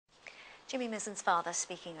Jimmy Mizen's father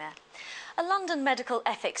speaking there. A London medical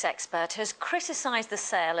ethics expert has criticised the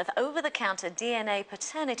sale of over-the-counter DNA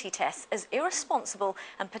paternity tests as irresponsible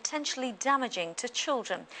and potentially damaging to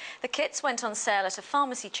children. The kits went on sale at a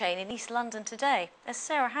pharmacy chain in East London today, as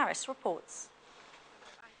Sarah Harris reports.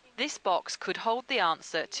 This box could hold the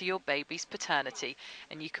answer to your baby's paternity,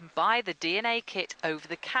 and you can buy the DNA kit over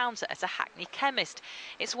the counter at a Hackney chemist.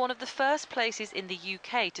 It's one of the first places in the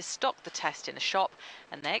UK to stock the test in a shop,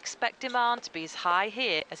 and they expect demand to be as high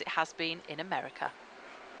here as it has been in America.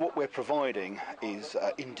 What we're providing is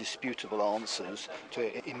indisputable answers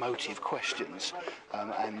to emotive questions,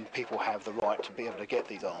 and people have the right to be able to get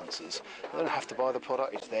these answers. They don't have to buy the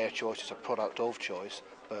product, it's their choice, it's a product of choice,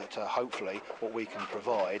 but hopefully what we can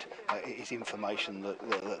provide is information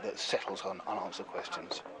that settles on unanswered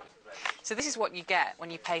questions. So this is what you get when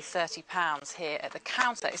you pay £30 here at the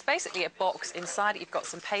counter. It's basically a box. Inside it you've got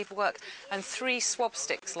some paperwork and 3 swab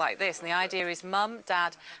sticks like this, and the idea is mum,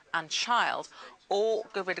 dad and child all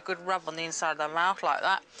give it a good rub on the inside of their mouth like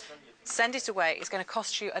that. Send it away. It's going to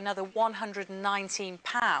cost you another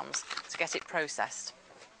 £119 to get it processed.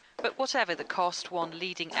 But whatever the cost, one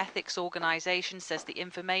leading ethics organisation says the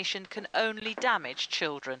information can only damage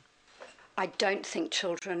children. I don't think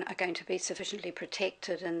children are going to be sufficiently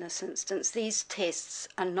protected in this instance. These tests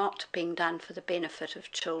are not being done for the benefit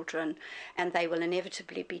of children, and they will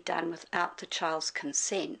inevitably be done without the child's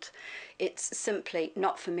consent. It's simply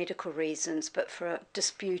not for medical reasons, but for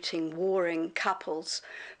disputing, warring couples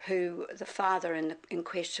who the father in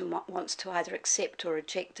question wants to either accept or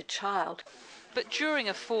reject the child. But during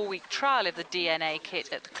a 4-week trial of the DNA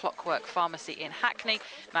kit at the Clockwork Pharmacy in Hackney,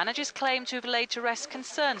 managers claim to have laid to rest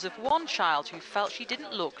concerns of one child who felt she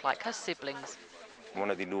didn't look like her siblings. One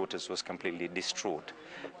of the daughters was completely distraught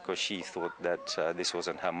because she thought that this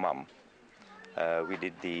wasn't her mum. We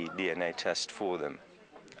did the DNA test for them,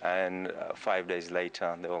 and 5 days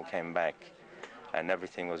later they all came back, and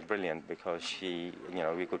everything was brilliant because we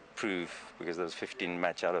could prove, because there was 15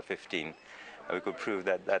 match out of 15, we could prove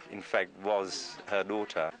that that in fact was her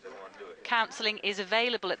daughter. Counselling is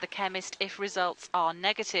available at the chemist if results are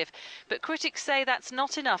negative, but critics say that's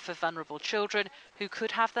not enough for vulnerable children who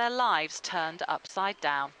could have their lives turned upside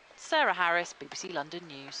down. Sarah Harris, BBC London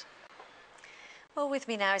News. Well, with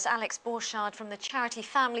me now is Alex Borchard from the charity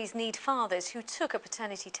Families Need Fathers, who took a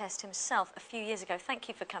paternity test himself a few years ago. Thank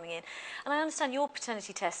you for coming in. And I understand your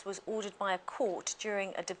paternity test was ordered by a court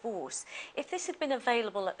during a divorce. If this had been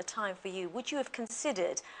available at the time for you, would you have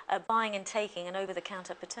considered buying and taking an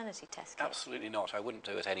over-the-counter paternity test kit? Absolutely not. I wouldn't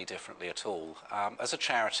do it any differently at all. As a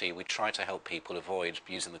charity, we try to help people avoid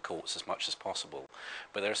using the courts as much as possible.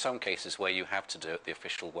 But there are some cases where you have to do it the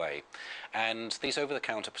official way. And these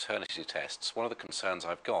over-the-counter paternity tests, one of the concerns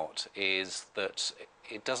I've got is that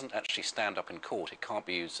it doesn't actually stand up in court. It can't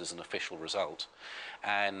be used as an official result.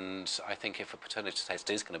 And I think if a paternity test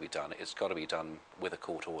is going to be done, it's got to be done with a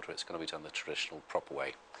court order. It's going to be done the traditional, proper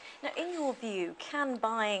way. Now, in your view, can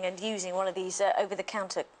buying and using one of these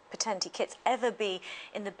over-the-counter paternity kits ever be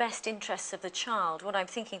in the best interests of the child? What I'm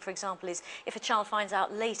thinking, for example, is if a child finds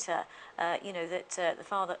out later, that the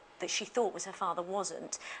father that she thought was her father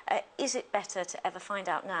wasn't, is it better to ever find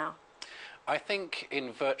out now? I think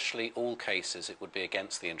in virtually all cases it would be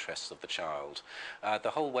against the interests of the child. The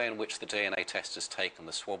whole way in which the DNA test is taken,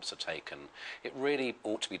 the swabs are taken, it really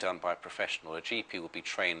ought to be done by a professional. A GP would be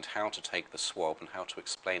trained how to take the swab and how to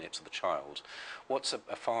explain it to the child. What's a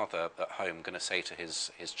father at home going to say to his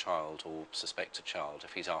child or suspected child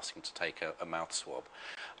if he's asking to take a mouth swab?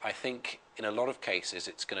 I think in a lot of cases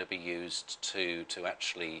it's going to be used to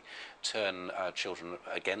actually turn children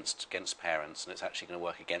against parents, and it's actually going to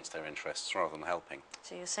work against their interests rather than helping.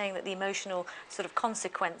 So you're saying that the emotional sort of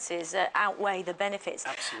consequences outweigh the benefits.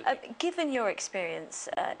 Absolutely. Given your experience,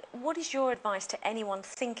 what is your advice to anyone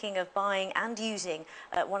thinking of buying and using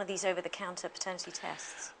one of these over-the-counter paternity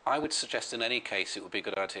tests? I would suggest in any case it would be a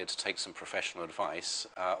good idea to take some professional advice.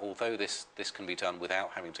 Although this can be done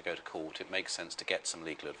without having to go to court, it makes sense to get some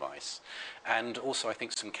legal advice. And also I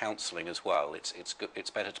think some counselling as well. It's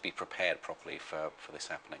better to be prepared properly for this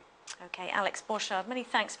happening. OK, Alex Borchard, many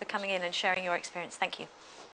thanks for coming in and sharing your experience. Thank you.